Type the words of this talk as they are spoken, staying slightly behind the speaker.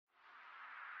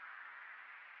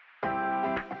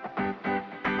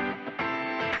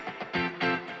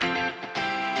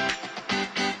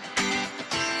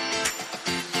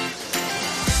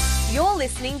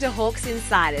listening to Hawks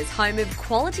Insiders, home of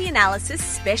quality analysis,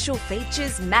 special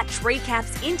features, match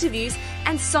recaps, interviews,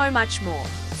 and so much more.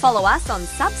 Follow us on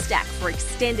Substack for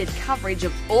extended coverage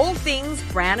of all things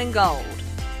brown and gold.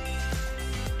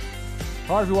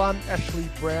 Hi everyone, Ashley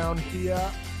Brown here.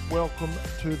 Welcome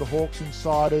to the Hawks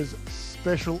Insiders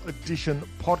special edition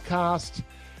podcast.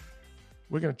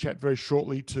 We're going to chat very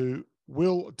shortly to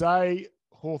Will Day,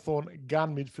 Hawthorn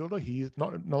gun midfielder. He is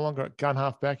no longer a gun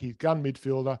halfback. He's gun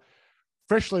midfielder,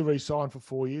 freshly re-signed for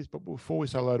 4 years. But before we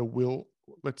say hello to Will,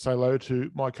 let's say hello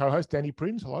to my co-host, Danny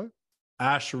Prinz. Hello.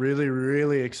 Ash,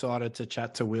 really excited to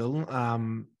chat to Will.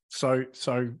 So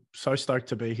stoked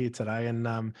to be here today.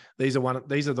 And these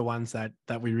are the ones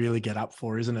that we really get up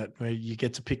for, isn't it? Where you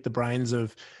get to pick the brains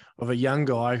of a young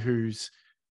guy who's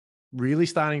really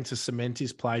starting to cement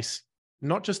his place,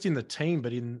 not just in the team,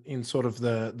 but in sort of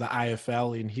the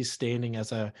AFL, in his standing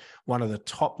as one of the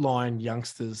top line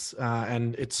youngsters.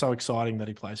 And it's so exciting that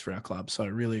he plays for our club. So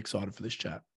really excited for this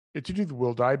chat. It's to do with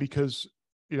Will Day because,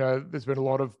 you know, there's been a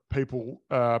lot of people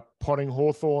potting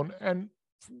Hawthorn, and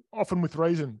often with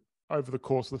reason, over the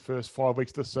course of the first 5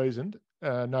 weeks of the season.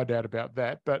 No doubt about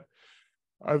that. But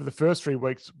over the first 3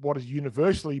 weeks, what has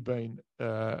universally been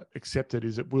accepted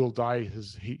is that Will Day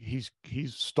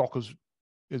his stock has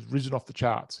risen off the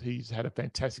charts. He's had a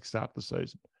fantastic start to the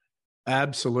season.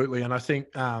 Absolutely. And I think,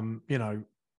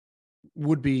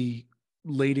 would be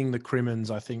leading the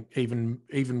Crimmins, I think,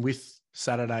 even with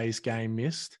Saturday's game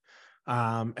missed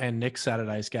and next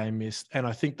Saturday's game missed. And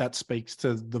I think that speaks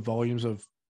to the volumes of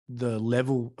the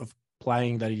level of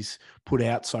playing that he's put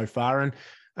out so far.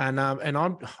 And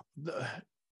I'm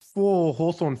for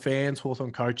Hawthorn fans,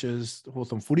 Hawthorn coaches,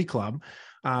 Hawthorn Footy Club,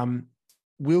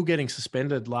 Will getting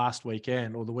suspended last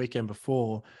weekend or the weekend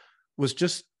before was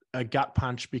just a gut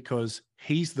punch, because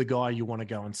he's the guy you want to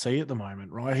go and see at the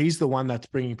moment, right? He's the one that's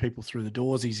bringing people through the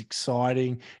doors. He's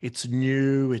exciting. It's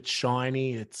new. It's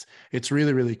shiny. It's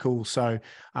really, really cool. So,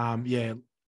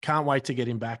 can't wait to get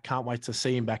him back. Can't wait to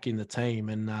see him back in the team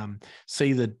and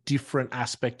see the different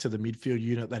aspect to the midfield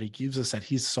unit that he gives us at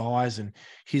his size and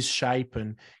his shape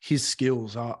and his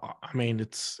skills. I mean,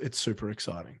 it's super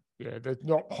exciting. Yeah, there's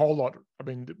not a whole lot. I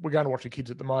mean, we're going to watch the kids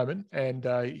at the moment, and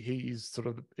he's sort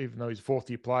of, even though he's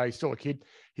fourth-year player, he's still a kid.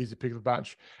 He's the pick of the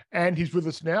bunch. And he's with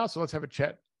us now, so let's have a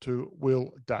chat to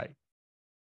Will Day.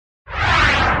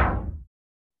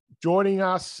 Joining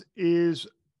us is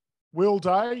Will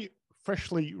Day,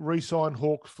 freshly re-signed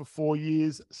Hawks for 4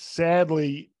 years,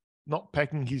 sadly not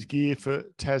packing his gear for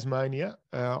Tasmania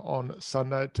on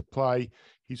Sunday to play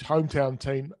his hometown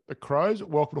team, the Crows.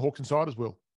 Welcome to Hawks Insiders,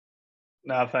 Will.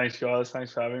 No, thanks, guys.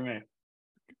 Thanks for having me.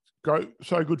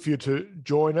 So good for you to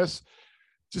join us.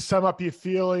 Just sum up your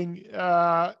feeling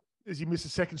as you miss a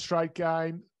second straight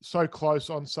game, so close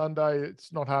on Sunday.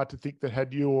 It's not hard to think that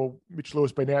had you or Mitch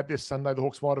Lewis been out this Sunday, the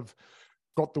Hawks might have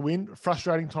got the win.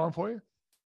 Frustrating time for you?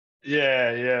 Yeah,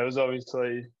 it was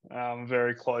obviously a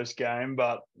very close game,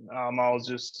 but I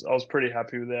was pretty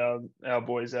happy with our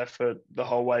boys' effort the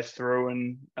whole way through,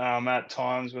 and at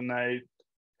times when they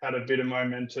had a bit of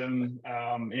momentum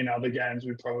in other games,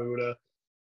 we probably would have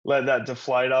let that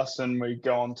deflate us and we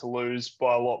go on to lose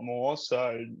by a lot more.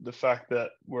 So the fact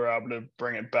that we're able to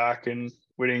bring it back, and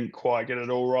we didn't quite get it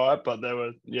all right, but there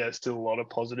were still a lot of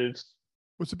positives.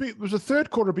 Was the third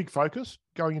quarter a big focus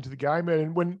going into the game?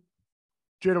 And when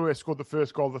GWS scored the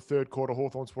first goal of the third quarter,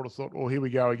 Hawthorn supporters thought, "Oh, here we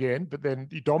go again." But then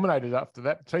you dominated after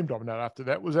that. The team dominated after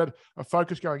that. Was that a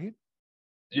focus going in?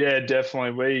 Yeah,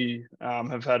 definitely. We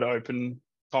have had open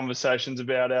conversations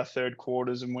about our third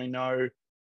quarters, and we know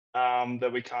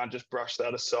that we can't just brush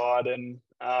that aside and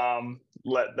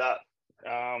let that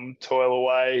toil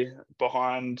away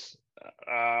behind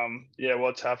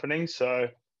what's happening. So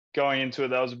going into it,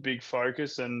 that was a big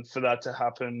focus, and for that to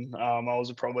happen, I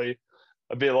was probably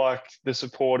a bit like the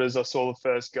supporters. I saw the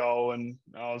first goal and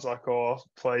I was like, "Oh,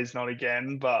 please not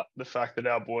again." But the fact that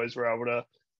our boys were able to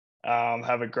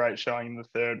have a great showing in the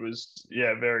third was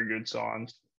very good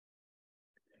signs.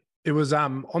 It was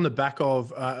on the back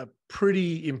of a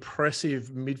pretty impressive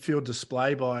midfield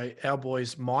display by our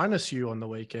boys minus you on the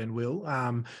weekend, Will.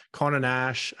 Connor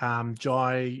Nash,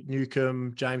 Jai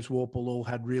Newcomb, James Warple all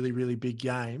had really, really big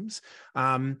games.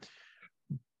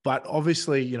 But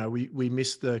obviously, you know, we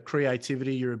missed the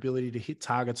creativity, your ability to hit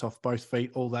targets off both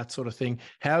feet, all that sort of thing.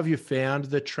 How have you found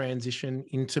the transition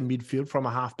into midfield from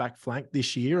a halfback flank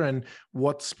this year? And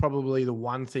what's probably the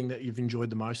one thing that you've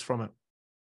enjoyed the most from it?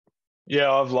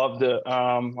 Yeah, I've loved it.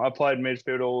 I played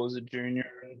midfield all as a junior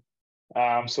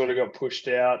and sort of got pushed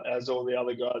out as all the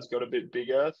other guys got a bit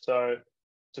bigger. So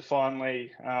to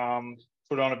finally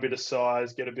put on a bit of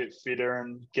size, get a bit fitter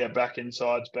and get back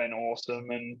inside's been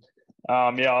awesome. And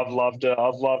Yeah, I've loved it.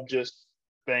 I've loved just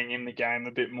being in the game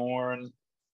a bit more, and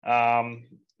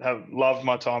have loved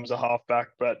my time as a halfback,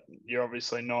 but you're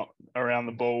obviously not around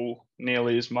the ball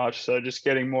nearly as much. So just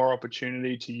getting more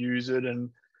opportunity to use it, and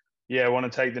yeah, I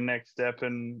want to take the next step.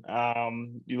 And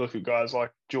you look at guys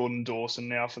like Jordan Dawson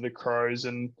now for the Crows,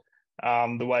 and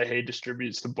the way he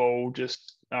distributes the ball,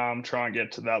 just try and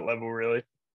get to that level really.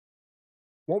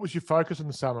 What was your focus in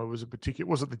the summer? Was it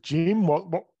the gym? What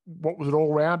was it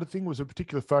all rounded thing? Was it a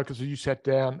particular focus as you sat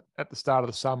down at the start of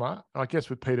the summer? I guess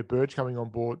with Peter Burge coming on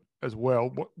board as well,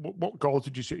 what goals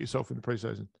did you set yourself in the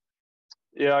preseason?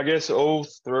 Yeah, I guess all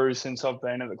through since I've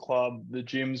been at the club, the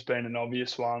gym's been an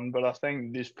obvious one, but I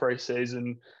think this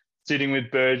preseason, sitting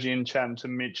with Burgey and chatting to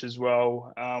Mitch as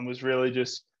well, was really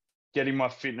just getting my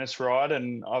fitness right.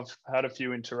 And I've had a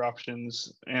few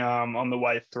interruptions on the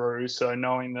way through, so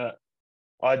knowing that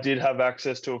I did have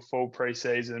access to a full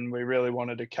preseason, we really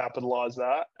wanted to capitalise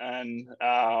that. And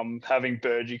having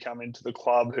Burgey come into the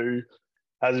club, who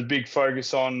has a big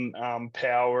focus on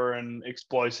power and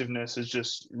explosiveness, has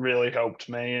just really helped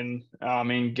me.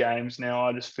 And in games now,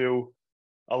 I just feel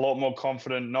a lot more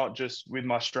confident, not just with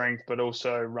my strength, but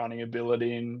also running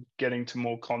ability and getting to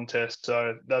more contests.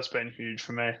 So that's been huge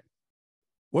for me.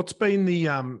 What's been the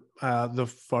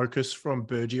focus from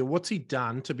Burgey, or what's he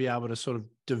done to be able to sort of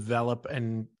develop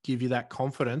and give you that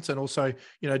confidence, and also,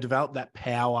 develop that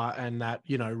power and that,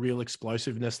 real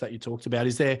explosiveness that you talked about?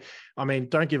 Is there,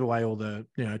 don't give away all the,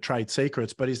 trade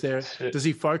secrets, but does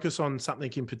he focus on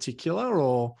something in particular,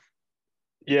 or?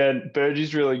 Yeah,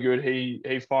 Burgey's really good.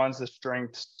 He finds the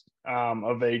strengths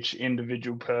of each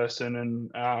individual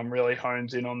person and really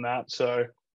hones in on that. So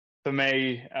for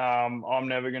me, I'm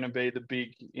never going to be the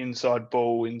big inside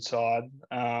ball inside.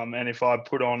 And if I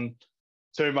put on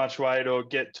too much weight or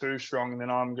get too strong, then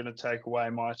I'm going to take away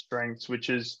my strengths, which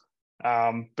is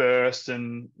burst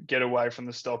and get away from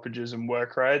the stoppages and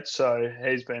work rate. So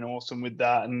he's been awesome with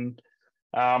that. And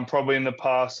probably in the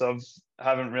past,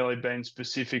 haven't really been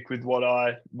specific with what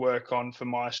I work on for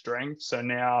my strengths. So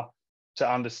now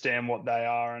to understand what they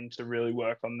are and to really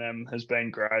work on them has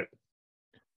been great.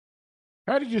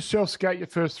 How did you self-scout your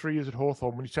first 3 years at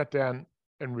Hawthorn when you sat down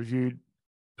and reviewed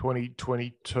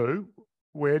 2022?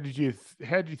 How did you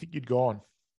think you'd gone?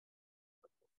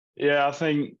 Yeah, I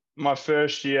think my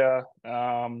first year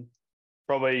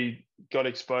probably got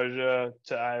exposure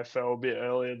to AFL a bit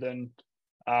earlier than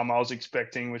I was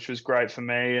expecting, which was great for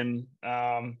me. And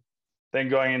then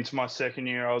going into my second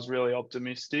year, I was really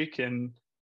optimistic, and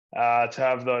to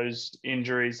have those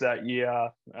injuries that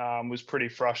year was pretty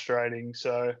frustrating.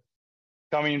 So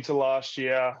coming into last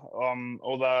year,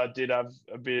 although I did have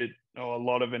a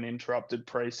lot of an interrupted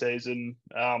preseason,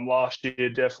 last year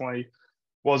definitely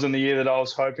wasn't the year that I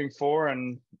was hoping for.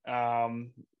 And I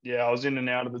was in and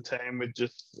out of the team with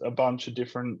just a bunch of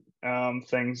different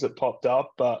things that popped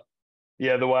up. But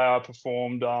yeah, the way I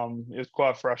performed, it was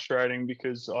quite frustrating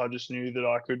because I just knew that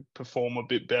I could perform a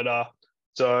bit better.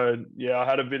 So yeah, I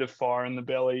had a bit of fire in the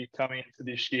belly coming into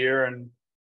this year, and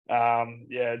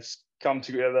it's come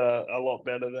together a lot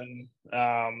better than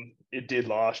it did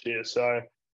last year. So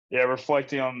yeah,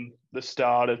 reflecting on the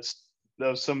start, there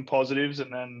was some positives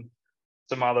and then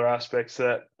some other aspects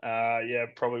that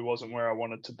probably wasn't where I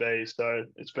wanted to be. So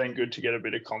it's been good to get a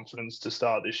bit of confidence to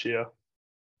start this year.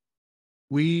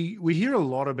 We hear a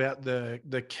lot about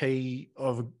the key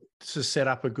to set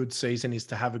up a good season is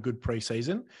to have a good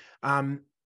preseason.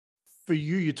 For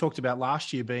you talked about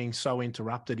last year being so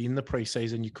interrupted in the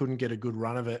preseason, you couldn't get a good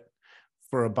run of it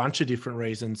for a bunch of different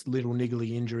reasons, little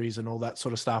niggly injuries and all that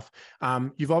sort of stuff.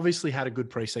 You've obviously had a good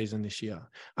preseason this year.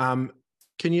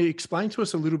 Can you explain to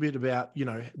us a little bit about,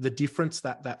 the difference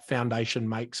that foundation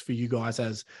makes for you guys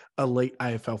as elite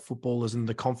AFL footballers and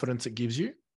the confidence it gives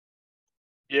you?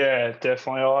 Yeah,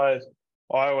 definitely. I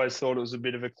always thought it was a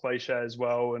bit of a cliche as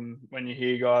well. And when you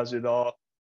hear guys with,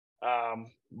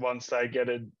 once they get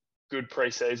a good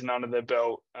preseason under their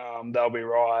belt, they'll be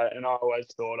right. And I always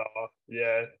thought,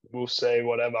 we'll see,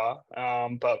 whatever.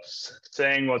 But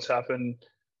seeing what's happened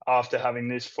after having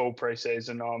this full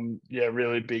preseason, I'm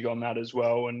really big on that as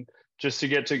well. And just to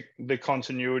get to the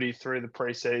continuity through the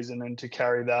preseason and to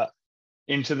carry that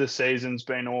into the season's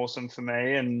been awesome for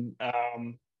me. And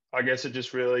I guess it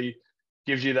just really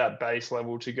gives you that base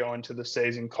level to go into the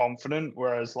season confident.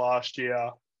 Whereas last year,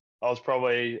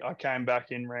 I came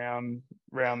back in round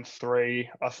 3,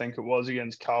 I think it was,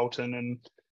 against Carlton,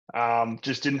 and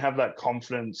just didn't have that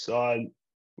confidence. I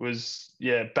was,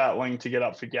 battling to get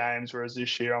up for games, whereas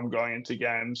this year I'm going into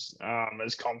games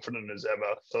as confident as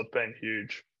ever. So it's been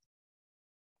huge.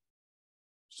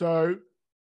 So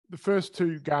the first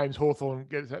two games, Hawthorn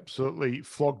gets absolutely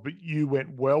flogged, but you went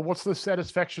well. What's the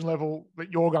satisfaction level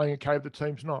that you're going okay, the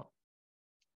team's not?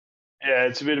 Yeah,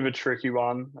 it's a bit of a tricky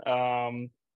one.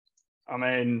 I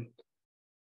mean,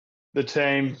 the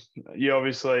team,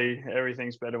 obviously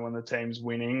everything's better when the team's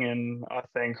winning, and I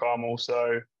think I'm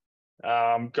also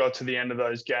got to the end of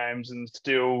those games and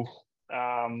still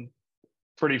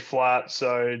pretty flat.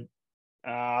 So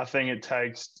I think it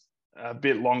takes a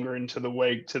bit longer into the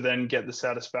week to then get the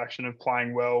satisfaction of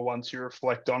playing well once you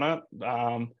reflect on it.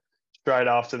 Straight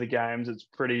after the games, it's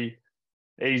pretty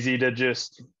easy to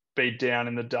just be down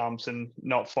in the dumps and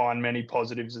not find many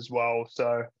positives as well.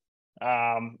 So,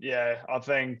 I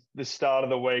think the start of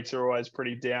the weeks are always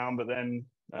pretty down, but then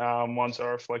once I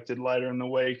reflected later in the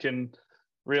week and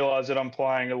realised that I'm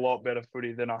playing a lot better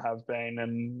footy than I have been,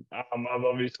 and I've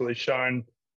obviously shown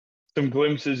some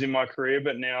glimpses in my career,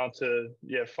 but now to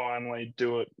finally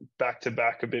do it back to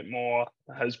back a bit more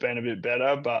has been a bit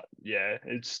better. But yeah,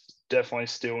 it's definitely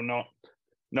still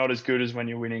not as good as when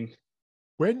you're winning.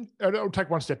 I'll take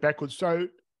one step backwards. So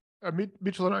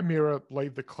Mitchell and O'Meara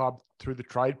leave the club through the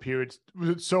trade periods.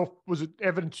 Was it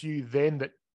evident to you then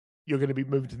that you're going to be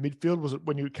moving to the midfield? Was it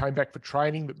when you came back for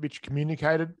training that Mitch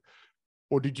communicated,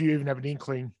 or did you even have an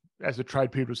inkling as the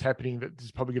trade period was happening that this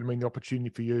is probably going to mean the opportunity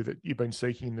for you that you've been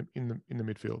seeking in the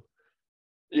midfield?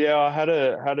 Yeah, I had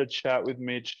a chat with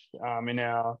Mitch in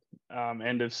our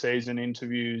end of season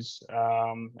interviews,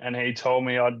 and he told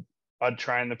me I'd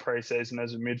train the preseason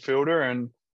as a midfielder, and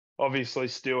obviously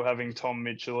still having Tom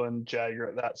Mitchell and Jager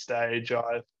at that stage,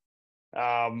 I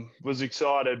was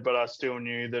excited, but I still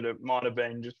knew that it might have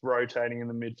been just rotating in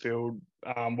the midfield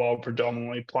while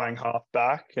predominantly playing half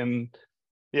back. And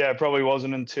yeah, it probably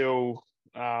wasn't until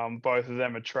both of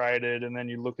them are traded, and then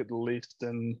you look at the list,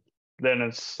 and then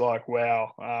it's like,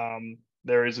 wow,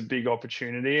 there is a big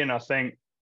opportunity. And I think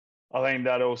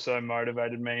that also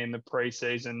motivated me in the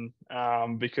preseason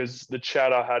because the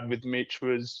chat I had with Mitch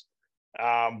was,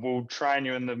 we'll train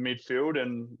you in the midfield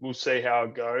and we'll see how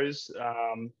it goes.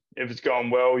 If it's going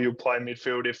well, you'll play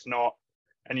midfield. If not,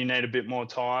 and you need a bit more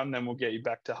time, then we'll get you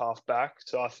back to half back.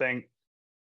 So I think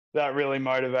that really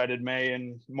motivated me,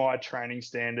 and my training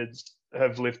standards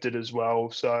have lifted as well.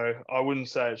 So I wouldn't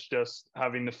say it's just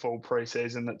having the full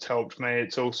preseason that's helped me.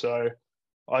 It's also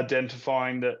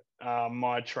identifying that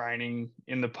my training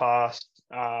in the past,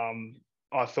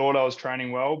 I thought I was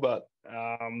training well, but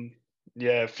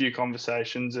a few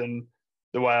conversations and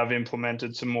the way I've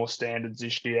implemented some more standards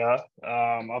this year,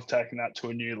 I've taken that to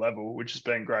a new level, which has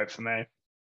been great for me.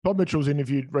 Tom Mitchell was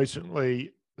interviewed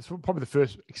recently. It's probably the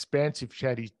first expansive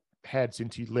chat he's had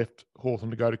since he left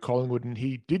Hawthorn to go to Collingwood, and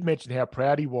he did mention how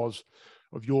proud he was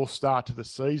of your start to the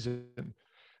season.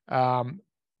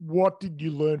 What did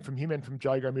you learn from him and from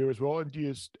Jager O'Meara as well? And are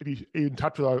you in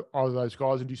touch with either of those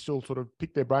guys, and do you still sort of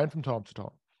pick their brain from time to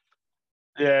time?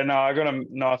 Yeah, no, I got a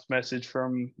nice message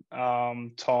from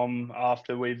Tom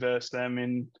after we versed them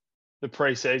in the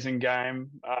preseason game,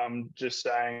 just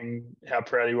saying how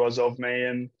proud he was of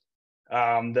me,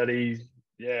 and that he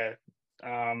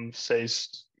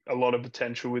sees a lot of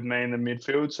potential with me in the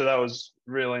midfield. So that was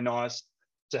really nice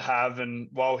to have. And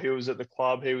while he was at the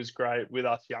club, he was great with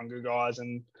us younger guys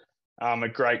and a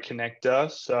great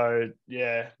connector. So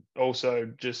yeah,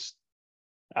 also just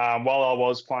while I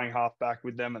was playing halfback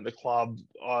with them at the club,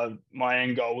 my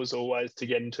end goal was always to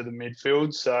get into the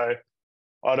midfield. So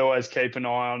I'd always keep an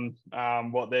eye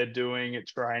on what they're doing at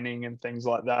training and things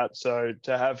like that. So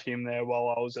to have him there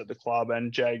while I was at the club,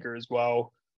 and Jager as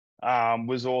well,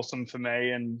 was awesome for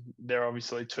me. And they're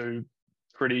obviously two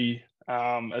pretty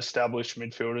established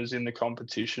midfielders in the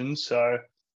competition. So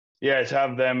yeah, to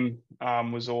have them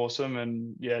was awesome.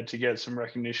 And yeah, to get some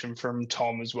recognition from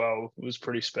Tom as well was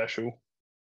pretty special.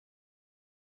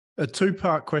 A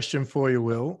two-part question for you,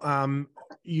 Will.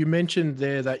 You mentioned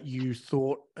there that you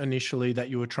thought initially that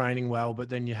you were training well, but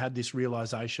then you had this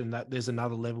realization that there's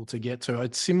another level to get to.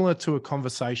 It's similar to a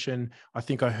conversation I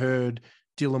think I heard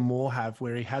Dylan Moore have,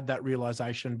 where he had that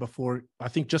realization before, I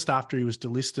think just after he was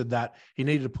delisted, that he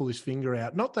needed to pull his finger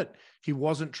out. Not that he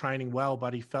wasn't training well,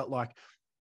 but he felt like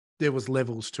there was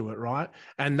levels to it, right?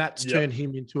 And that's turned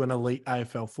him into an elite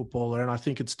AFL footballer. And I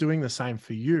think it's doing the same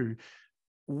for you.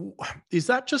 Is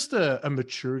that just a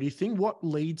maturity thing? What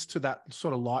leads to that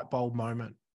sort of light bulb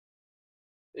moment?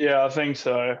 Yeah, I think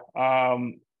so.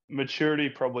 Maturity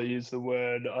probably is the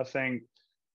word. I think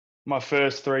my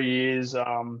first 3 years,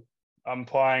 I'm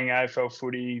playing AFL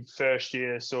footy. First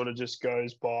year sort of just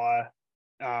goes by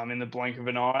in the blink of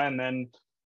an eye. And then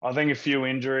I think a few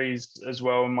injuries as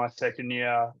well in my second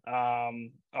year.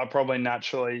 I probably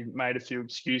naturally made a few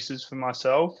excuses for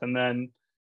myself. And then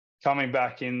coming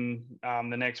back in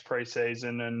the next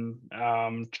preseason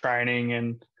and training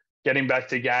and getting back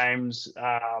to games,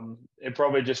 it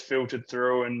probably just filtered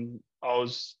through, and I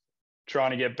was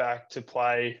trying to get back to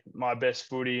play my best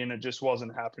footy, and it just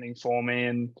wasn't happening for me.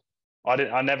 And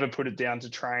I never put it down to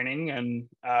training. And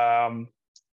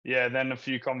then a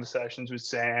few conversations with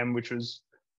Sam, which was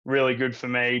really good for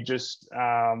me, just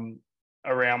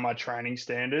around my training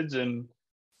standards. And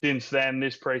since then,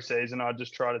 this preseason, I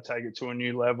just try to take it to a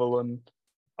new level, and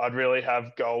I'd really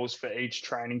have goals for each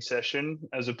training session,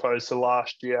 as opposed to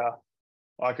last year.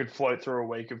 I could float through a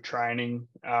week of training,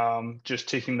 just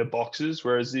ticking the boxes.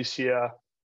 Whereas this year,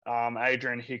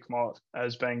 Adrian Hickmott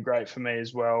has been great for me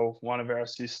as well, one of our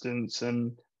assistants,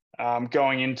 and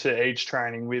going into each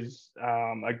training with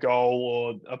a goal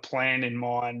or a plan in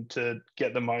mind to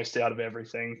get the most out of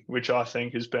everything, which I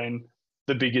think has been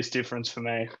the biggest difference for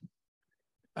me.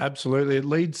 Absolutely. It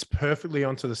leads perfectly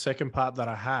onto the second part that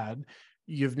I had.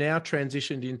 You've now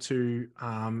transitioned into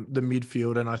the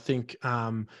midfield, and I think,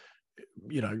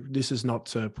 this is not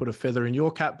to put a feather in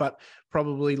your cap, but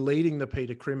probably leading the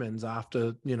Peter Crimmins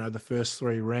after, the first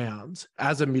 3 rounds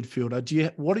as a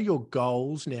midfielder. What are your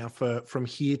goals now from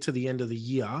here to the end of the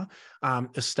year,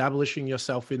 establishing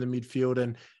yourself in the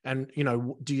midfield, and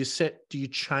do you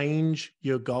change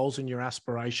your goals and your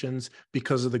aspirations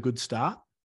because of the good start?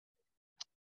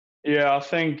 Yeah, I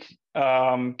think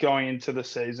going into the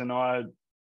season, I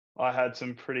had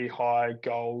some pretty high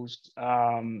goals,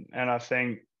 and I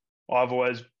think I've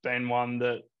always been one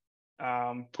that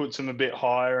puts them a bit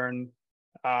higher, and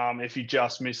if you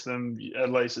just miss them,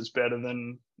 at least it's better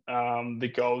than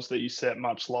the goals that you set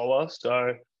much lower.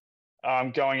 So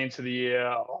going into the year,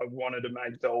 I wanted to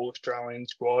make the All-Australian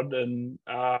squad, and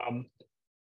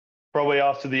probably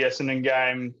after the Essendon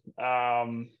game,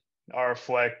 I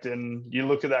reflect and you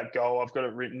look at that goal. I've got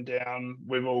it written down.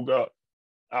 We've all got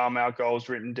our goals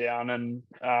written down,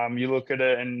 and you look at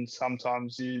it, and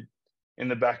sometimes in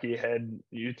the back of your head,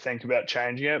 you think about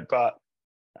changing it. But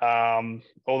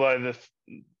although the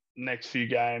next few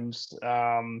games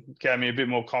gave me a bit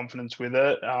more confidence with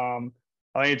it, I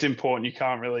think it's important. You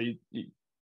can't really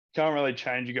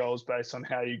change your goals based on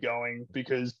how you're going,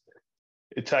 because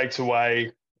it takes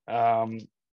away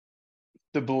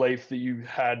the belief that you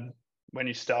had when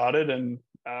you started. And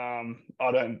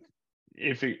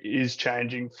if it is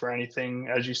changing for anything,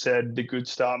 as you said, the good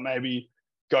start, maybe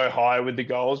go higher with the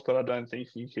goals, but I don't think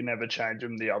you can ever change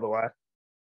them the other way.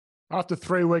 After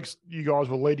 3 weeks, you guys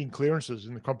were leading clearances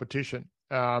in the competition.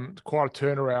 Quite a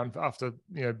turnaround after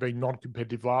being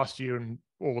non-competitive last year, and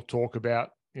all the talk about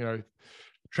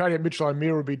trading at Mitchell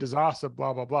O'Meara would be disaster,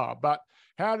 blah blah blah. But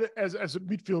how as a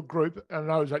midfield group,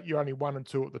 and I know that you're only 1 and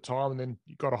 2 at the time, and then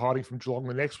you got a hiding from Geelong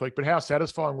the next week. But how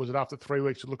satisfying was it after 3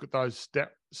 weeks to look at those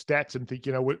stats and think,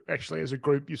 actually as a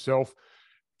group, yourself,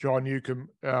 John Newcombe,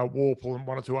 Warple, and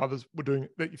 1 or 2 others were doing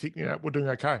that? You think we're doing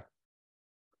okay?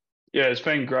 Yeah, it's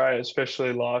been great,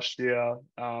 especially last year.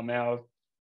 Our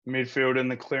midfield and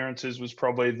the clearances was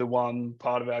probably the one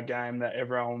part of our game that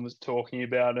everyone was talking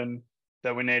about and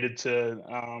that we needed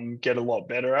to get a lot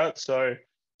better at. So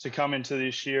to come into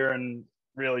this year and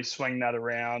really swing that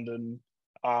around, and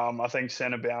I think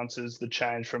centre bounces, the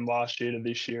change from last year to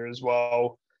this year as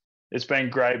well, it's been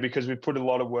great because we put a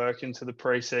lot of work into the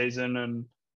pre-season, and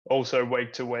also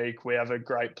week to week we have a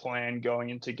great plan going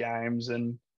into games,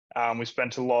 and we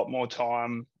spent a lot more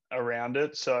time around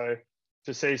it. So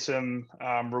to see some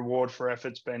reward for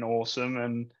effort's been awesome.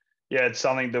 And yeah, it's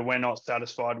something that we're not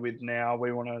satisfied with now.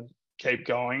 We want to keep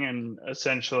going, and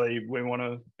essentially we want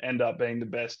to end up being the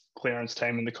best clearance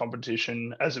team in the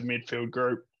competition as a midfield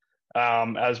group,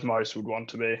 as most would want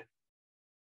to be.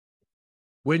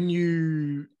 When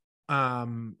you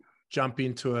jump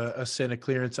into a centre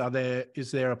clearance,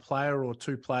 is there a player or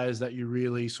 2 players that you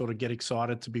really sort of get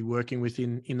excited to be working with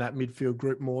in that midfield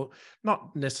group more?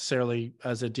 Not necessarily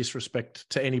as a disrespect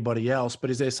to anybody else,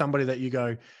 but is there somebody that you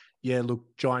go, yeah, look,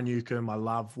 John Newcombe, I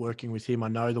love working with him. I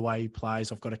know the way he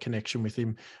plays. I've got a connection with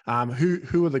him.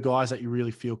 Who are the guys that you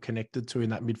really feel connected to in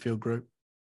that midfield group?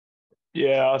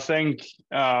 Yeah, I think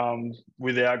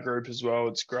with our group as well,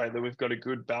 it's great that we've got a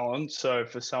good balance. So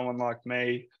for someone like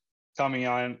me, coming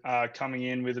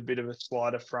in with a bit of a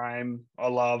slighter frame, I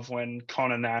love when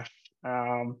Connor Nash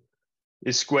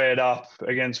is squared up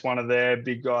against one of their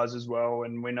big guys as well,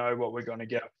 and we know what we're going to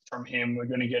get from him. We're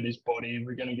going to get his body,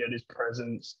 we're going to get his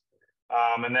presence,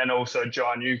 and then also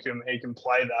John Newcombe, he can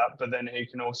play that, but then he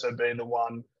can also be the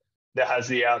one that has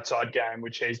the outside game,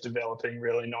 which he's developing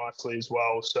really nicely as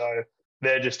well. So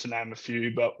they're just to name a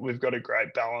few, but we've got a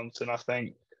great balance, and I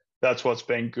think that's what's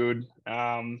been good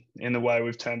in the way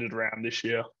we've turned it around this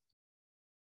year.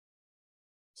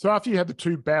 So after you had the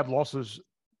 2 bad losses,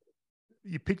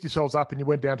 you picked yourselves up and you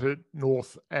went down to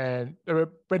North and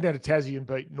went down to Tassie and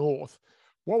beat North.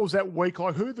 What was that week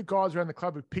like? Who are the guys around the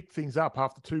club who picked things up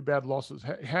after 2 bad losses?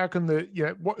 How can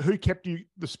who kept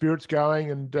the spirits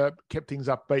going and kept things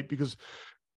upbeat? Because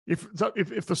if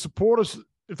the supporters,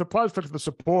 if the players felt for the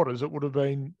supporters, it would have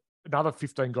been another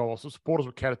 15 goals. The supporters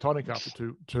were catatonic after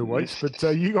two weeks, but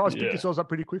you guys picked yourselves up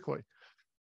pretty quickly.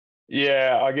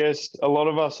 Yeah, I guess a lot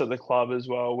of us at the club as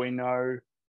well, we know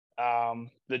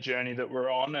the journey that we're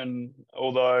on, and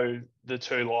although the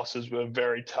 2 losses were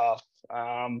very tough,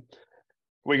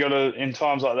 we got to, in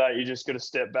times like that, you just got to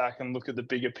step back and look at the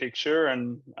bigger picture.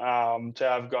 And to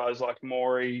have guys like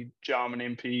Maury, Jarman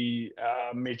Impey,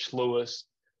 Mitch Lewis,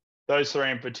 those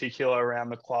 3 in particular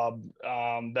around the club,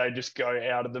 they just go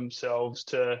out of themselves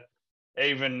to,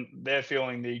 even they're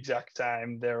feeling the exact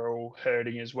same. They're all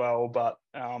hurting as well, but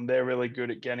they're really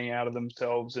good at getting out of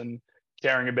themselves and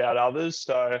caring about others.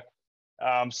 So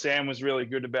Sam was really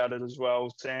good about it as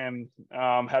well. Sam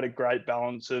had a great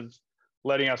balance of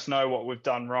letting us know what we've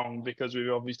done wrong, because we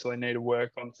obviously need to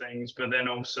work on things, but then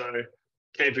also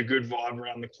keep a good vibe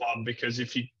around the club, because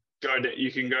if you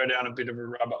you can go down a bit of a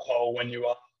rabbit hole when you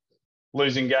are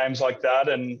losing games like that,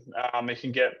 and it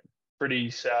can get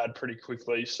pretty sad pretty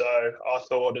quickly. So I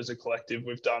thought as a collective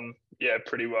we've done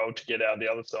pretty well to get out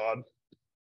the other side.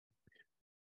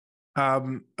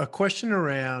 A question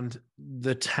around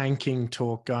the tanking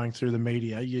talk going through the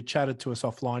media. You chatted to us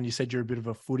offline. You said you're a bit of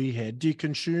a footy head. Do you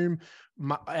consume,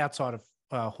 outside of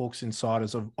Hawks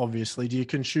Insiders, obviously, do you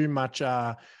consume much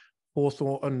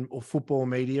Hawthorn or football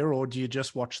media, or do you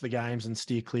just watch the games and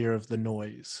steer clear of the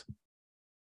noise?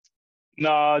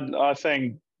 No, I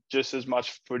think just as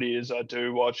much footy as I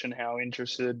do watch and how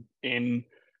interested in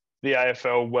the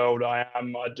AFL world I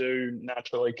am, I do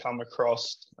naturally come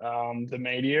across the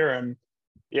media, and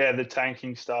the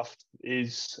tanking stuff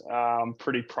is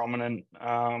pretty prominent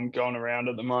going around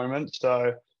at the moment.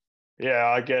 So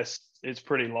I guess it's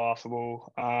pretty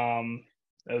laughable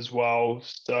as well.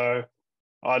 So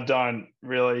I don't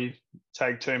really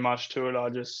take too much to it. I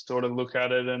just sort of look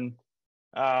at it, and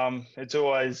it's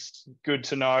always good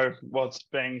to know what's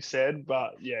being said,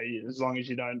 but as long as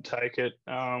you don't take it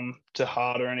to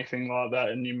heart or anything like that,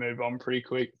 and you move on pretty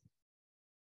quick.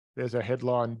 There's a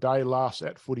headline: "Day laughs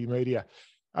at footy media."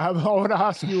 I want to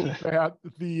ask you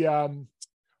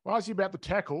about the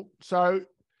tackle. So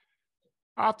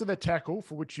after the tackle,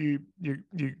 for which you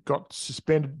got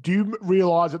suspended, do you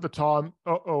realise at the time,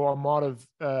 I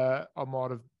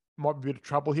might be a bit of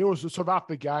trouble here? Or was it sort of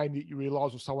after the game that you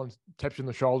realise, if someone taps you on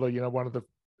the shoulder, one of the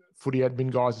footy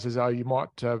admin guys that says, "Oh, you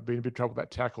might be in a bit of trouble with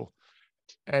that tackle"?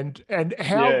 And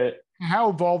how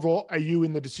involved are you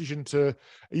in the decision are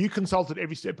you consulted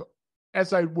every step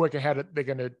as they work out how they're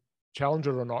going to challenge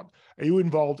it or not? Are you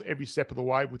involved every step of the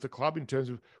way with the club in terms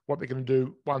of what they're going to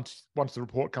do once the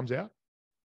report comes out?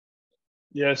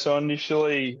 Yeah, so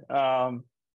initially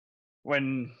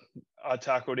when I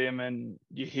tackled him and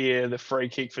you hear the free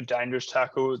kick for dangerous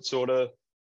tackle, it sort of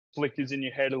flickers in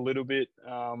your head a little bit,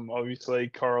 obviously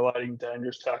correlating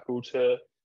dangerous tackle to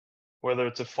whether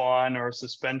it's a fine or a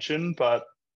suspension. But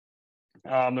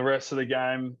the rest of the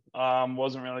game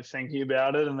wasn't really thinking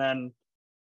about it. And then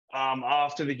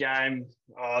after the game,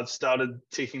 I started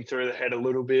ticking through the head a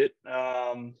little bit,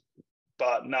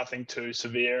 but nothing too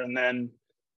severe. And then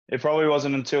it probably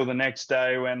wasn't until the next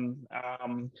day when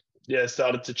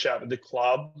started to chat with the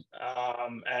club,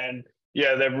 and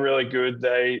they're really good.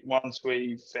 Once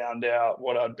we found out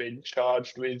what I'd been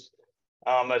charged with,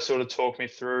 they sort of talked me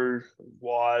through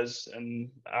whys and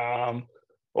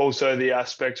also the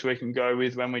aspects we can go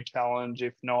with when we challenge,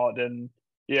 if not. And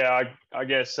I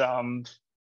guess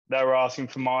they were asking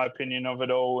for my opinion of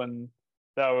it all, and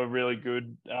they were really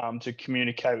good to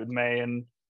communicate with me. And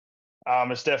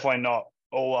it's definitely not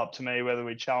all up to me whether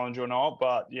we challenge or not,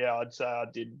 but I'd say I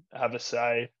did have a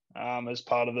say as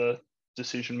part of the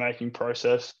decision-making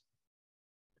process.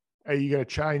 Are you going to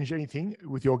change anything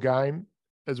with your game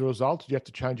as a result? Do you have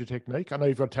to change your technique? I know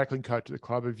you've got a tackling coach at the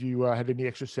club. Have you had any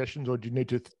extra sessions, or do you need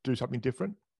to do something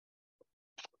different?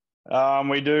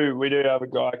 We do have a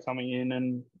guy coming in,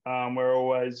 and we're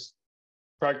always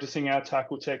practicing our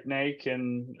tackle technique.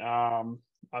 And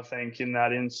I think in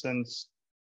that instance,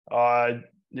 I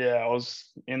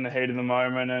was in the heat of the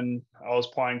moment and I was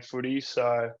playing footy.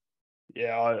 So,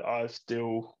 I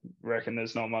still reckon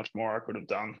there's not much more I could have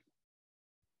done.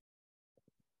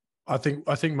 I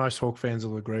think most Hawk fans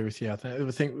will agree with you. I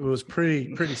think it was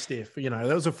pretty stiff.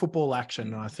 There was a football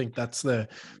action, and I think that's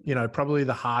probably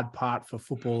the hard part for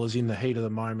footballers in the heat of the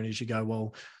moment is you go,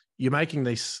 well, you're making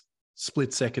these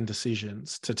split-second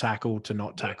decisions to tackle, to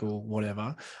not tackle,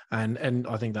 whatever. And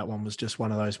I think that one was just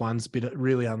one of those ones,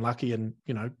 really unlucky and,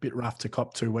 a bit rough to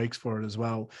cop 2 weeks for it as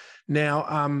well.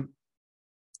 Now,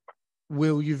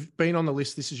 Will, you've been on the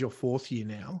list. This is your 4th year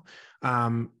now.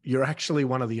 You're actually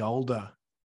one of the older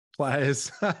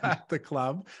players at the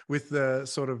club with the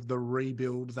sort of the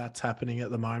rebuild that's happening at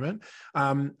the moment.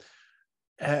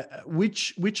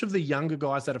 Which of the younger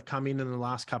guys that have come in the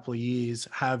last couple of years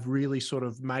have really sort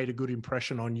of made a good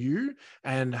impression on you,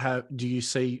 and do you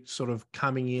see sort of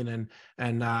coming in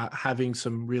and having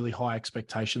some really high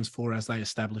expectations for as they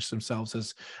establish themselves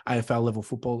as AFL level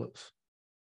footballers?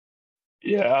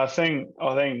 Yeah, I think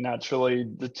naturally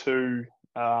the two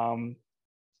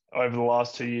over the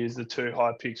last 2 years, the 2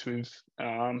 high picks we've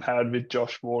had with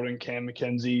Josh Ward and Cam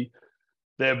Mackenzie,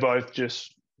 they're both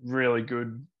just really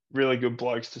good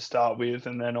blokes to start with.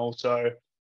 And then also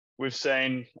we've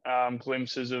seen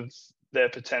glimpses of their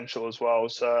potential as well.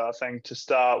 So I think to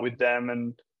start with them,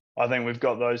 and I think we've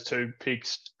got those 2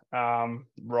 picks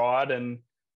right, and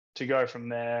to go from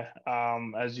there,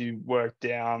 as you work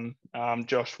down,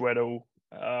 Josh Weddle,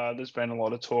 there's been a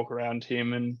lot of talk around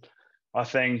him, and I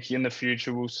think in the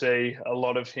future we'll see a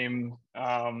lot of him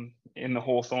in the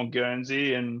Hawthorn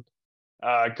Guernsey, and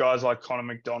guys like Connor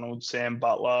McDonald, Sam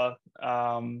Butler.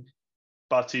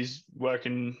 Butsy's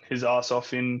working his ass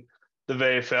off in the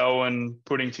VFL and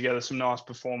putting together some nice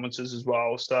performances as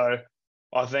well. So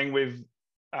I think we've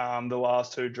the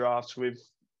last 2 drafts, we've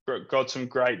got some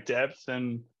great depth,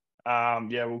 and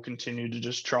we'll continue to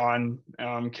just try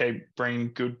and keep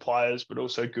bringing good players, but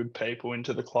also good people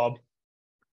into the club.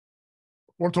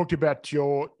 I want to talk to you about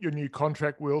your new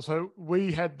contract, Will. So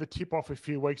we had the tip-off a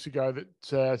few weeks ago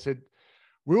that said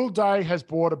Will Day has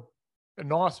bought a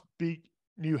nice big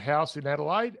new house in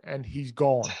Adelaide, and he's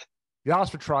gone. He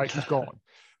asked for trade, he's gone.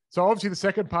 So obviously the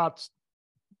second part's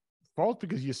false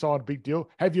because you signed a big deal.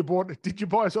 Did you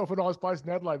buy yourself a nice place in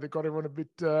Adelaide that got everyone a bit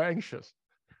anxious?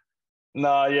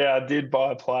 No, yeah, I did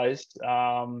buy a place.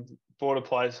 Bought a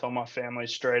place on my family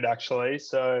street, actually.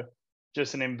 So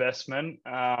just an investment.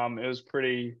 It was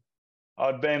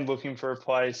I'd been looking for a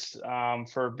place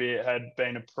for a bit, had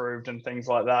been approved and things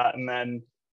like that. And then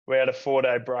we had a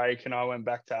 4-day break and I went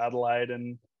back to Adelaide,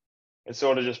 and it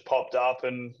sort of just popped up,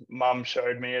 and Mum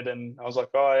showed me it, and I was like,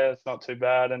 oh yeah, it's not too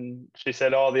bad. And she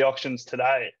said, oh, the auction's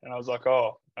today. And I was like,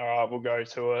 oh, all right, we'll go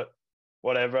to it.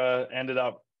 Whatever. Ended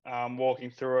up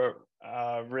walking through it.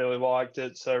 Really liked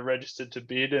it, so registered to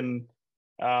bid, and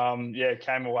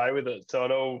came away with it. So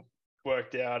it all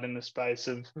worked out in the space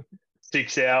of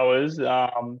 6 hours.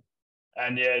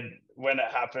 And yeah, when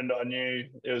it happened, I knew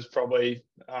it was probably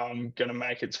going to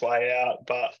make its way out,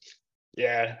 but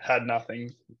yeah, had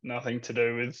nothing to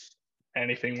do with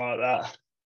anything like that.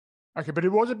 Okay, but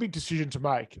it was a big decision to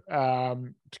make,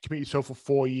 to commit yourself for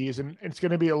 4 years, and it's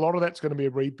going to be a lot of that's going to be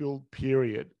a rebuild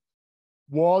period.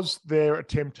 Was there a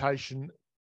temptation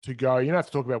to go? You don't have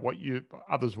to talk about what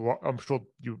others were. I'm sure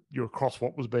you're across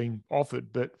what was being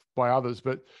offered, but by others.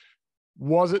 But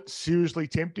was it seriously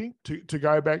tempting to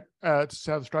go back to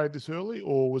South Australia this early,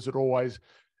 or was it always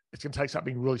it's going to take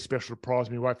something really special to prize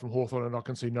me away from Hawthorn, and I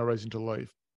can see no reason to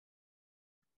leave?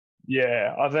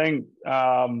 Yeah, I think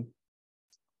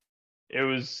it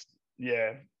was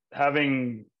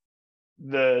having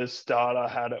the start I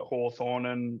had at Hawthorn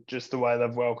and just the way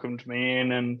they've welcomed me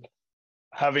in, and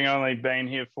having only been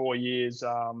here 4 years,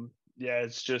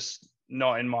 it's just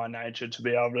not in my nature to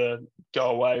be able to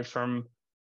go away from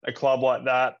a club like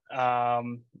that.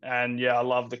 And I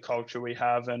love the culture we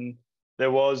have, and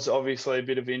there was obviously a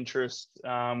bit of interest,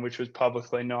 which was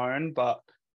publicly known, but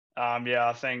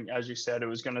I think, as you said, it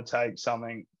was going to take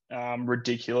something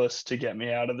ridiculous to get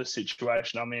me out of the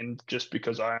situation I'm in, just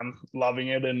because I am loving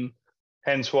it, and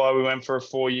hence why we went for a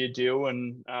 4-year deal,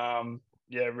 and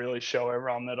really show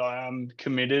everyone that I am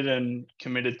committed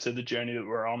to the journey that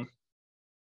we're on.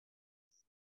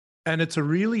 And it's a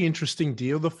really interesting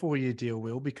deal, the 4-year deal,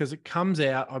 Will, because it comes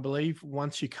out, I believe,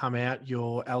 once you come out,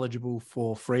 you're eligible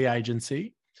for free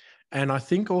agency. And I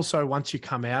think also once you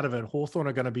come out of it, Hawthorn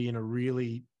are going to be in a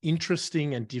really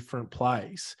interesting and different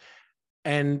place.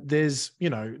 And there's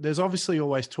obviously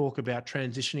always talk about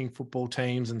transitioning football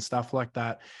teams and stuff like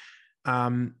that.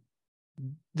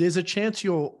 There's a chance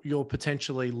you're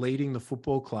potentially leading the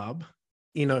football club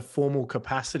in a formal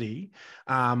capacity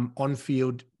on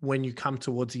field when you come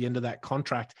towards the end of that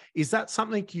contract. Is that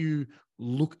something you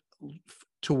look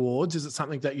towards? Is it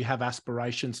something that you have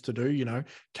aspirations to do,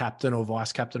 captain or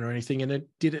vice captain or anything? And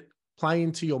did it play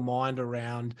into your mind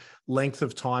around length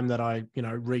of time that I,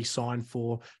 re-sign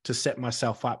for to set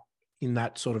myself up in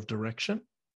that sort of direction?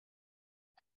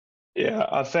 Yeah,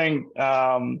 I think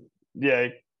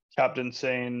captaincy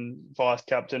and vice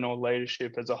captain or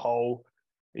leadership as a whole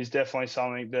is definitely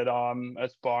something that I'm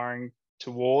aspiring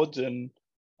towards. And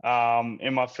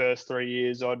in my first 3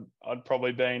 years, I'd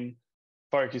probably been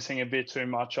focusing a bit too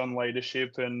much on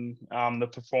leadership, and the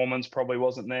performance probably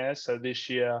wasn't there. So this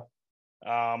year,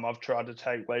 I've tried to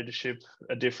take leadership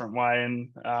a different way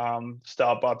and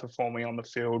start by performing on the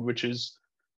field, which has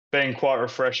been quite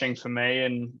refreshing for me,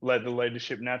 and let the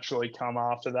leadership naturally come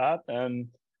after that. And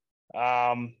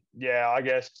I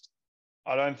guess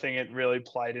I don't think it really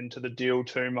played into the deal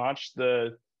too much.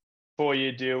 The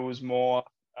 4-year deal was more,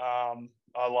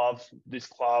 I love this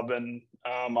club and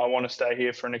I want to stay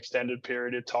here for an extended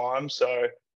period of time. So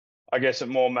I guess it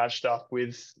more matched up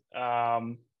with,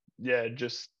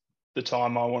 just the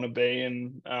time I want to be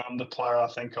and the player I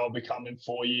think I'll become in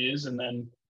 4 years, and then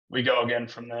we go again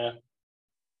from there.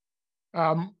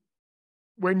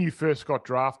 When you first got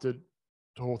drafted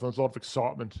to Hawthorn, there was a lot of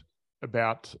excitement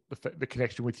about the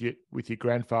connection with your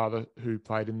grandfather, who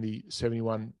played in the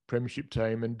 71 Premiership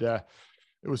team. And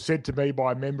it was said to me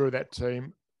by a member of that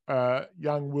team,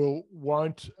 young Will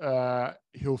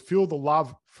he'll feel the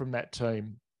love from that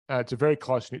team. It's a very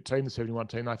close-knit team, the 71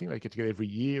 team. I think they get together every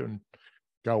year and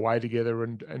go away together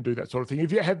and do that sort of thing.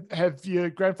 Have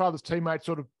your grandfather's teammates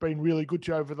sort of been really good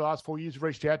to you over the last 4 years,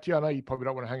 reached out to you? I know you probably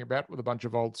don't want to hang about with a bunch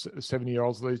of old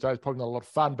 70-year-olds these days, probably not a lot of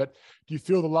fun, but do you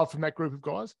feel the love from that group of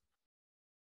guys?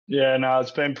 Yeah, no,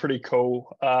 it's been pretty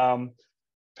cool.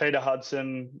 Peter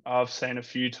Hudson, I've seen a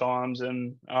few times,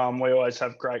 and we always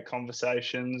have great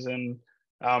conversations. And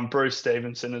Bruce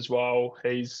Stevenson as well.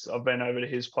 I've been over to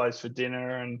his place for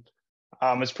dinner, and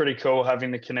it's pretty cool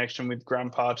having the connection with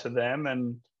Grandpa to them.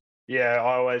 And I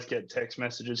always get text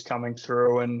messages coming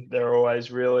through, and they're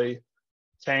always really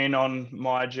keen on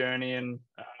my journey and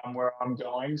where I'm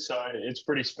going. So it's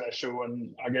pretty special,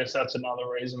 and I guess that's another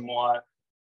reason why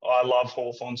I love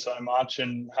Hawthorn so much,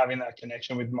 and having that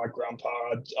connection with my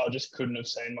grandpa, I just couldn't have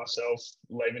seen myself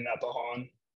leaving that behind.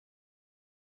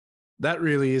 That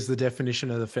really is the definition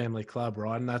of the family club,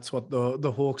 right? And that's what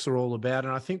the Hawks are all about.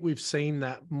 And I think we've seen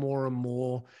that more and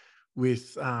more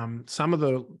with some of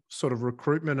the sort of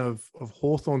recruitment of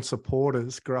Hawthorn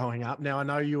supporters growing up. Now, I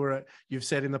know you've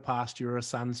said in the past you were a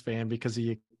Suns fan because of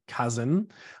your cousin,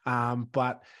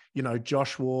 but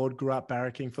Josh Ward grew up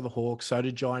barracking for the Hawks. So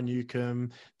did Jai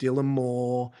Newcomb, Dylan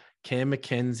Moore, Cam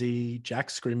McKenzie, Jack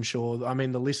Scrimshaw. I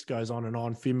mean, the list goes on and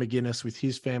on. Finn McGuinness with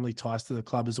his family ties to the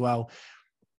club as well.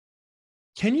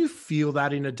 Can you feel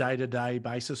that in a day-to-day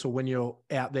basis, or when you're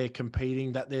out there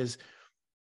competing, that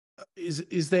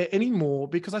is there any more?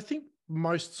 Because I think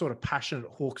most sort of passionate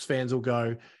Hawks fans will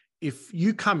go, if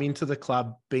you come into the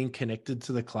club being connected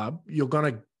to the club, you're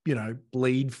going to,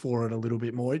 bleed for it a little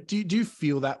bit more. Do you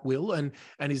feel that, Will? And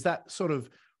is that started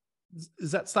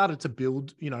to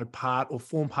build, part or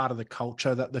form part of the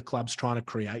culture that the club's trying to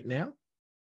create now?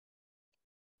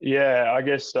 Yeah, I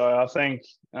guess so. I think,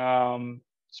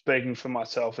 speaking for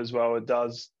myself as well, it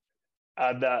does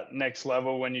add that next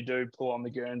level when you do pull on the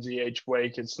Guernsey each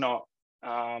week. It's not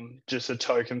just a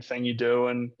token thing you do,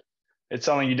 and it's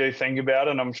something you do think about.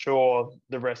 And I'm sure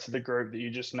the rest of the group that you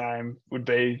just named would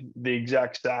be the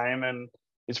exact same. And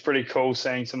it's pretty cool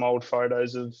seeing some old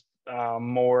photos of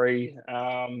Maury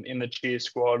in the cheer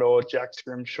squad, or Jack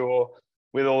Scrimshaw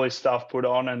with all his stuff put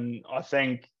on. And I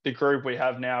think the group we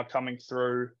have now coming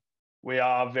through, we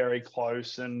are very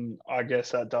close, and I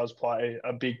guess that does play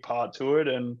a big part to it.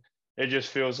 And it just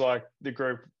feels like the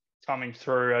group coming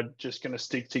through are just going to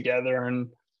stick together. And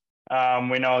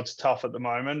we know it's tough at the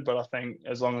moment, but I think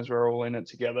as long as we're all in it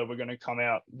together, we're going to come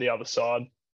out the other side.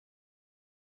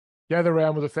 Gather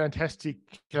Round was a fantastic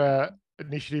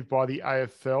initiative by the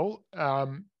AFL,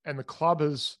 and the club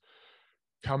has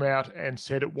come out and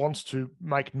said it wants to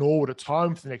make Norwood its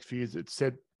home for the next few years. It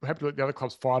said, we're happy to let the other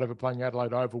clubs fight over playing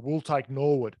Adelaide Oval. We'll take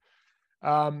Norwood.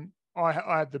 I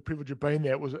had the privilege of being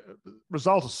there. It was,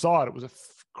 result aside, it was a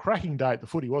cracking day at the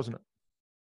footy, wasn't it?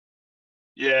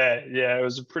 Yeah, it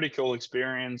was a pretty cool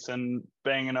experience, and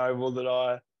being an oval that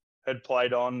I had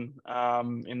played on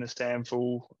in the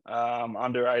Stanford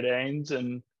under 18s,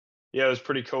 and it was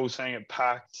pretty cool seeing it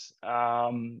packed,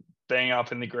 being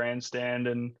up in the grandstand,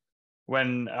 and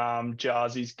when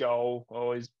Jarzy's goal,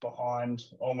 always behind,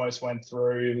 almost went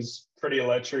through. It was pretty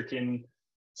electric in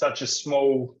such a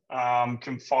small,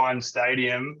 confined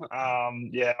stadium.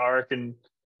 I reckon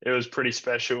it was pretty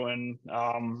special, and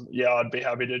I'd be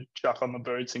happy to chuck on the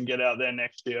boots and get out there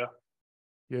next year.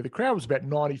 Yeah, the crowd was about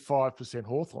 95%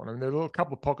 Hawthorn. I mean, there were a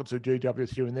couple of pockets of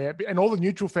GWS here and there, and all the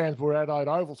neutral fans were at Adelaide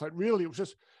Oval. So really, it was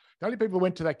just The only people who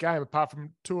went to that game, apart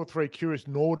from 2 or 3 curious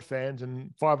Nord fans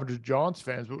and 500 Giants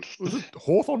fans, was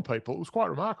Hawthorn people. It was quite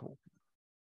remarkable.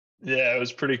 Yeah, it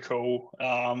was pretty cool.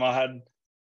 I had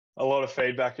a lot of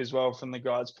feedback as well from the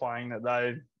guys playing that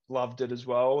they loved it as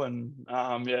well. And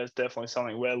it's definitely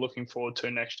something we're looking forward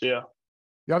to next year.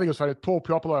 The other thing was funny, Paul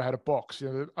Piopolo had a box.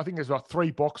 I think there's like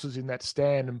 3 boxes in that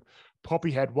stand, and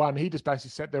Poppy had one. He just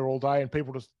basically sat there all day, and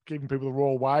people just giving people the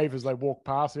royal wave as they walked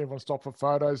past, and everyone stopped for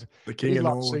photos. He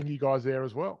loved seeing you guys there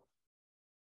as well.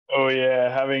 Oh,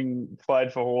 yeah. Having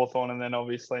played for Hawthorn and then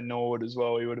obviously Norwood as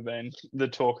well, he would have been the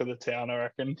talk of the town, I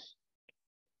reckon.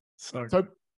 So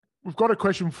we've got a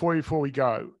question for you before we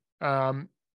go.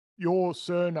 Your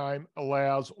surname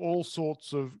allows all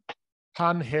sorts of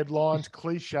pun headlines,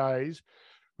 cliches.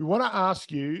 We want to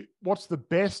ask you, what's the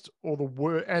best or the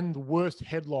worst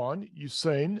headline you've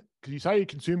seen? Because you say you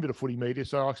consume a bit of footy media,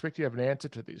 so I expect you have an answer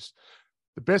to this.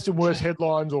 The best and worst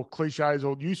headlines or cliches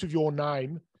or use of your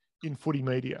name in footy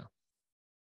media.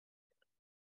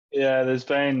 Yeah, there's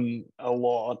been a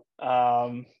lot.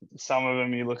 Some of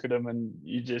them you look at them and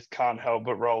you just can't help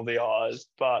but roll the eyes.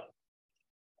 But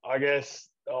I guess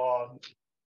I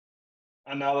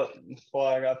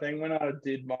think when I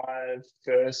did my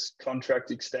first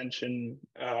contract extension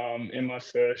in my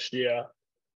first year,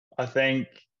 I think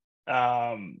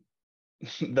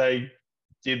they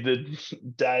did the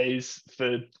days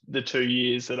for the 2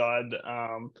 years that I'd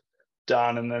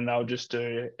done, and then they'll just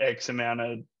do X amount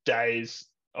of days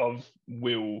of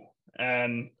will,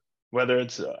 and whether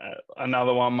it's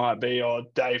another one might be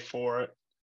day for it,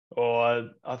 or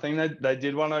I think they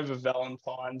did one over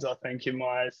Valentine's, I think, in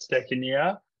my second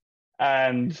year,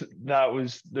 and that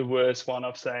was the worst one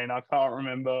I've seen. I can't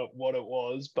remember what it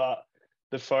was, but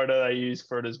the photo they used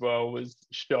for it as well was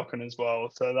shocking as well.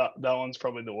 So that one's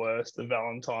probably the worst, the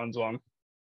Valentine's one.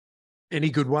 Any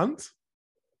good ones?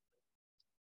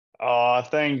 I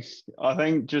think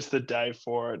just the day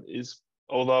for it is,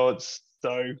 although it's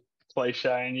so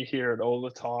cliche and you hear it all the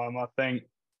time, I think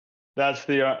that's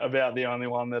about the only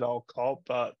one that I'll cop,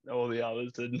 but all the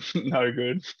others are no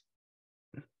good.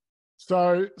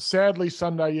 So sadly,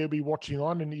 Sunday you'll be watching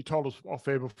on, and you told us off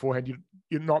air beforehand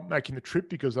you're not making the trip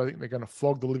because I think they're going to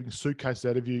flog the living suitcase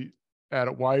out of you out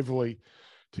at Waverley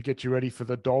to get you ready for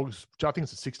the Dogs, which I think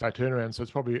it's a 6-day turnaround, so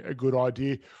it's probably a good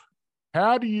idea.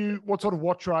 What sort of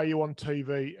watcher are you on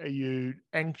TV? Are you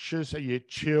anxious? Are you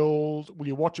chilled? Will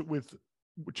you watch it with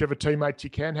whichever teammates you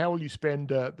can? How will you spend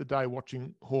the day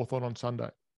watching Hawthorn on Sunday?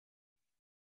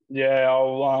 Yeah,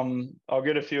 I'll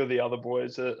get a few of the other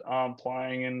boys that aren't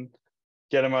playing and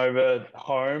get them over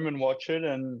home and watch it.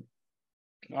 And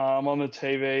on the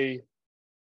TV,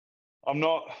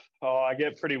 I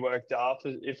get pretty worked up.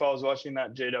 If I was watching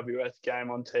that GWS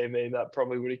game on TV, that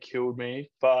probably would have killed me.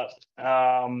 But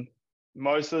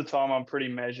most of the time I'm pretty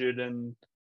measured, and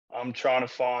I'm trying to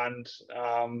find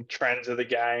trends of the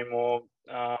game or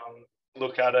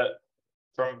look at it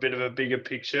from a bit of a bigger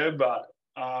picture. But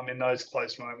in those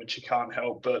close moments, you can't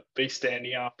help but be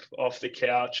standing up off the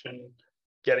couch and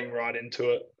getting right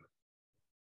into it.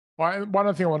 One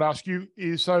other thing I want to ask you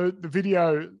is, so the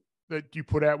video that you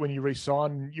put out when you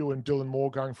re-signed, you and Dylan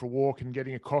Moore going for a walk and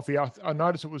getting a coffee, I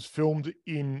noticed it was filmed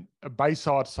in a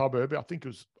Bayside suburb. I think it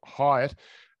was Hyatt.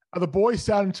 Are the boys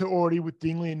starting to already with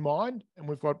Dingley in mind? And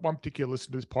we've got one particular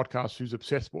listener to this podcast who's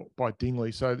obsessed by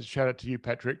Dingley. So shout out to you,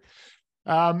 Patrick.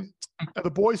 Are the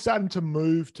boys starting to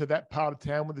move to that part of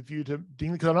town with a view to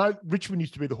Dingley? Because I know Richmond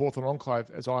used to be the Hawthorn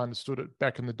Enclave, as I understood it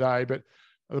back in the day. But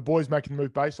are the boys making the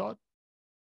move Bayside?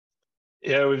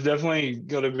 Yeah, we've definitely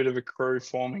got a bit of a crew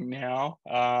forming now.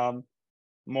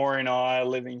 Maury and I are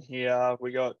living here.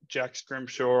 We got Jack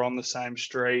Scrimshaw on the same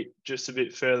street, just a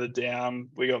bit further down.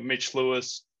 We got Mitch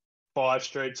Lewis 5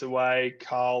 streets away,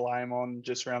 Carl Amon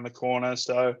just around the corner.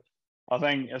 So I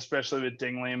think, especially with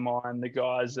Dingley in mind, the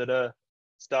guys that are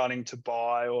starting to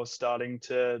buy or starting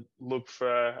to look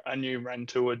for a new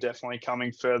rental are definitely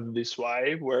coming further this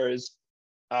way. Whereas,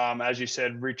 as you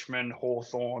said, Richmond,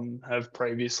 Hawthorn have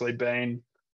previously been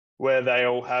where they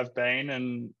all have been.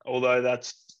 And although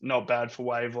that's not bad for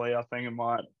Waverley, I think it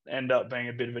might end up being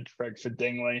a bit of a trek for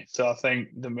Dingley. So I think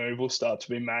the move will start to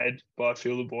be made by a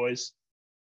few of the boys.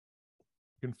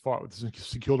 You can fight with the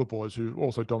Security boys who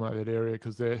also dominate that area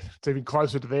because it's even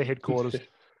closer to their headquarters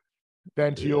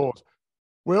than to yours.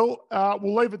 Well,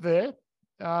 we'll leave it there.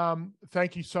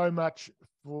 Thank you so much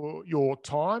for your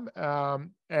time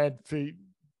and for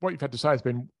what you've had to say has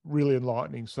been really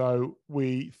enlightening. So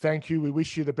we thank you. We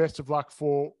wish you the best of luck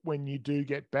for when you do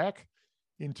get back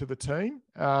into the team.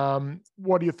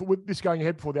 What are your with this going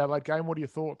ahead before the Adelaide game? What are your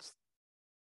thoughts?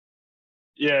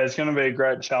 Yeah, it's going to be a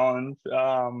great challenge.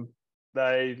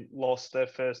 they lost their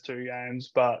first 2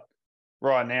 games, but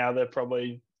right now they're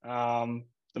probably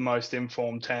the most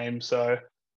informed team. So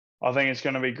I think it's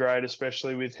going to be great,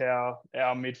 especially with how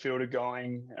our midfield are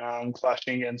going,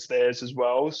 clashing against theirs as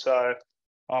well. So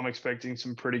I'm expecting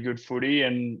some pretty good footy.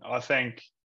 And I think,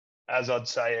 as I'd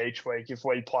say each week, if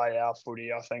we play our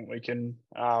footy, I think we can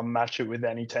match it with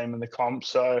any team in the comp.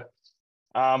 So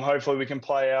hopefully we can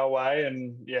play our way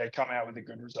and, come out with a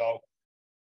good result.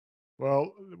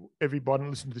 Well, everybody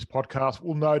listening to this podcast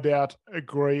will no doubt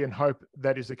agree and hope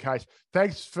that is the case.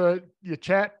 Thanks for your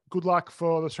chat. Good luck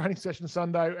for the training session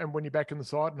Sunday and when you're back in the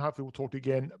side, and hopefully we'll talk to you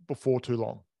again before too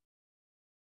long.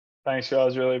 Thanks,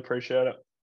 guys. Really appreciate it.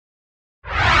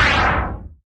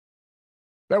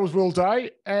 That was Will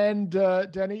Day. And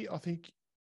Danny, I think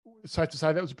it's safe to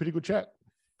say that was a pretty good chat.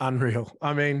 Unreal.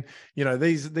 I mean,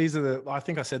 these are the, I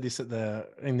think I said this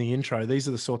in the intro, these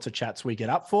are the sorts of chats we get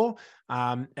up for,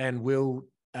 and Will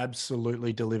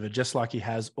absolutely deliver, just like he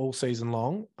has all season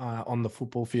long on the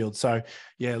football field. So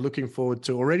looking forward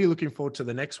to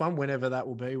the next one, whenever that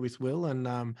will be with Will.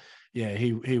 And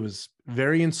he was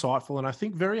very insightful and I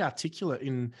think very articulate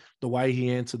in the way he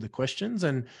answered the questions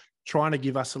and trying to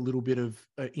give us a little bit of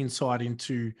insight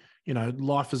into,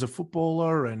 life as a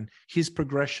footballer and his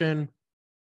progression,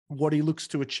 what he looks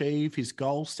to achieve, his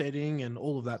goal setting and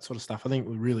all of that sort of stuff. I think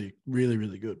we're really, really,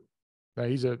 really good. No,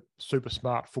 he's a super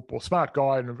smart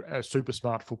guy and a super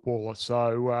smart footballer. So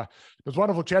it was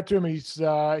wonderful to chat to him.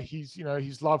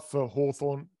 His love for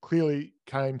Hawthorn clearly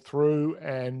came through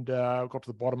and got to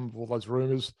the bottom of all those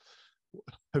rumours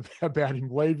about him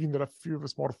leaving that a few of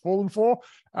us might have fallen for.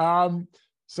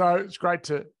 So it's great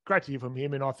to hear from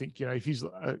him. And I think, if he's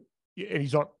and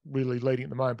he's not really leading at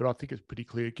the moment, but I think it's pretty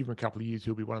clear. Give him a couple of years,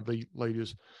 he'll be one of the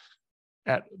leaders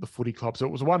at the footy club. So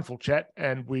it was a wonderful chat,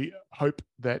 and we hope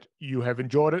that you have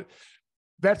enjoyed it.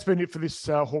 That's been it for this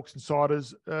Hawks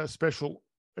Insiders special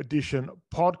edition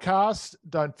podcast.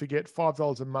 Don't forget,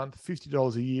 $5 a month,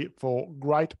 $50 a year for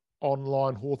great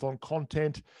online Hawthorn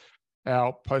content.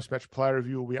 Our post-match player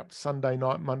review will be up Sunday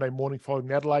night, Monday morning following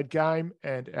the Adelaide game,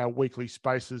 and our weekly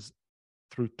spaces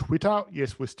through Twitter.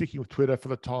 Yes, we're sticking with Twitter for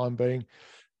the time being.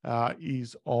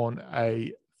 Is on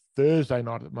a Thursday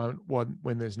night at the moment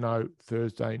when there's no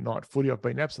Thursday night footy. I've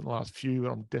been absent the last few,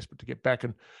 and I'm desperate to get back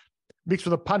and mix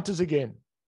with the punters again.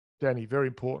 Danny, very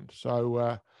important.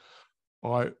 So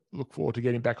I look forward to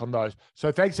getting back on those.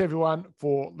 So thanks everyone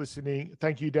for listening.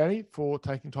 Thank you, Danny, for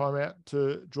taking time out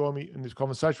to join me in this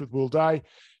conversation with Will Day.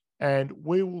 And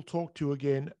we will talk to you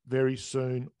again very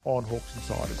soon on Hawks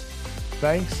Insiders.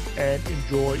 Thanks and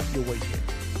enjoy your weekend.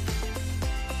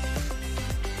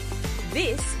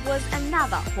 This was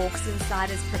another Hawks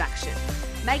Insiders production.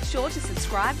 Make sure to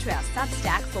subscribe to our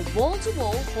Substack for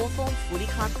wall-to-wall Hawthorn Footy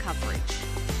Club coverage.